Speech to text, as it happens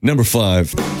Number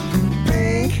 5.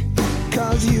 Pink,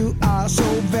 'cause you are so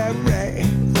very.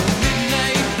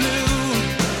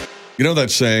 You know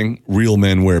that saying, real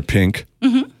men wear pink?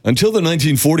 Mm-hmm. Until the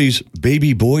 1940s,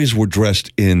 baby boys were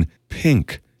dressed in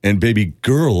pink and baby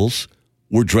girls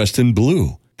were dressed in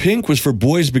blue. Pink was for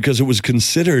boys because it was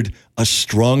considered a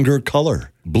stronger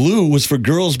color. Blue was for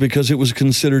girls because it was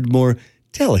considered more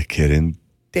delicate and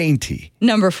dainty.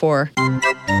 Number 4.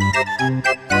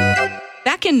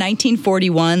 Back in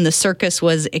 1941, the circus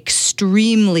was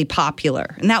extremely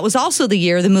popular. And that was also the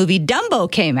year the movie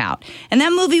Dumbo came out. And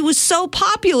that movie was so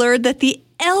popular that the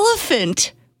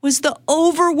elephant was the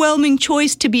overwhelming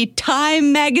choice to be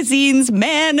Time Magazine's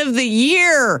Man of the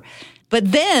Year.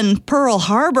 But then Pearl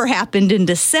Harbor happened in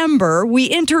December. We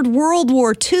entered World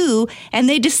War II, and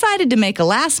they decided to make a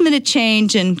last-minute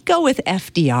change and go with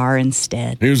FDR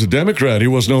instead. He was a Democrat. He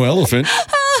was no elephant.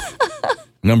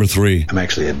 Number 3. I'm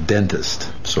actually a dentist,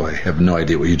 so I have no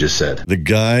idea what you just said. The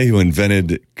guy who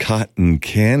invented cotton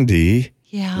candy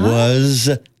was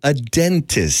a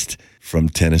dentist from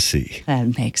Tennessee.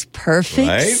 That makes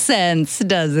perfect sense,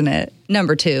 doesn't it?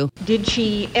 Number 2. Did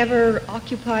she ever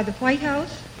occupy the White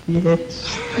House? Yes.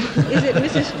 Is it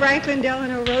Mrs. Franklin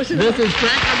Delano Roosevelt? Mrs.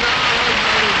 Franklin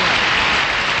Delano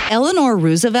Roosevelt. Eleanor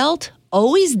Roosevelt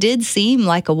always did seem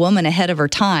like a woman ahead of her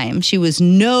time. She was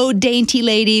no dainty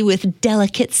lady with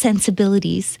delicate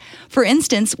sensibilities. For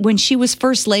instance, when she was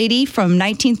First Lady from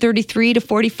 1933 to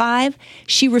 45,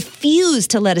 she refused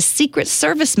to let a Secret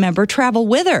Service member travel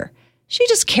with her. She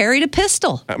just carried a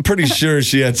pistol. I'm pretty sure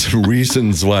she had some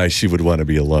reasons why she would want to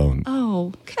be alone.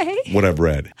 Oh, okay. What I've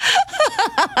read.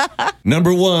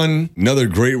 Number 1, another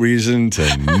great reason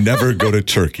to never go to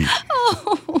Turkey.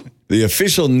 Oh. The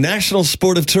official national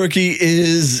sport of Turkey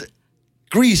is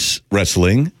grease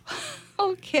wrestling.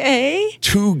 Okay.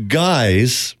 2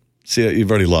 guys, see, you've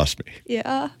already lost me,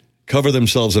 Yeah. cover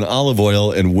themselves in olive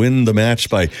oil and win the match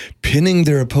by pinning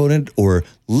their opponent or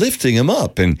lifting him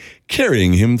up and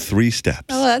carrying him 3 steps.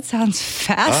 Oh, that sounds The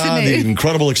fascinating.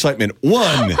 incredible excitement.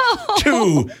 1,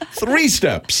 2, 3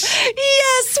 steps.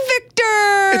 Yes,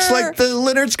 Victor! It's like the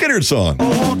Lynyrd Skynyrd song.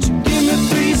 Won't you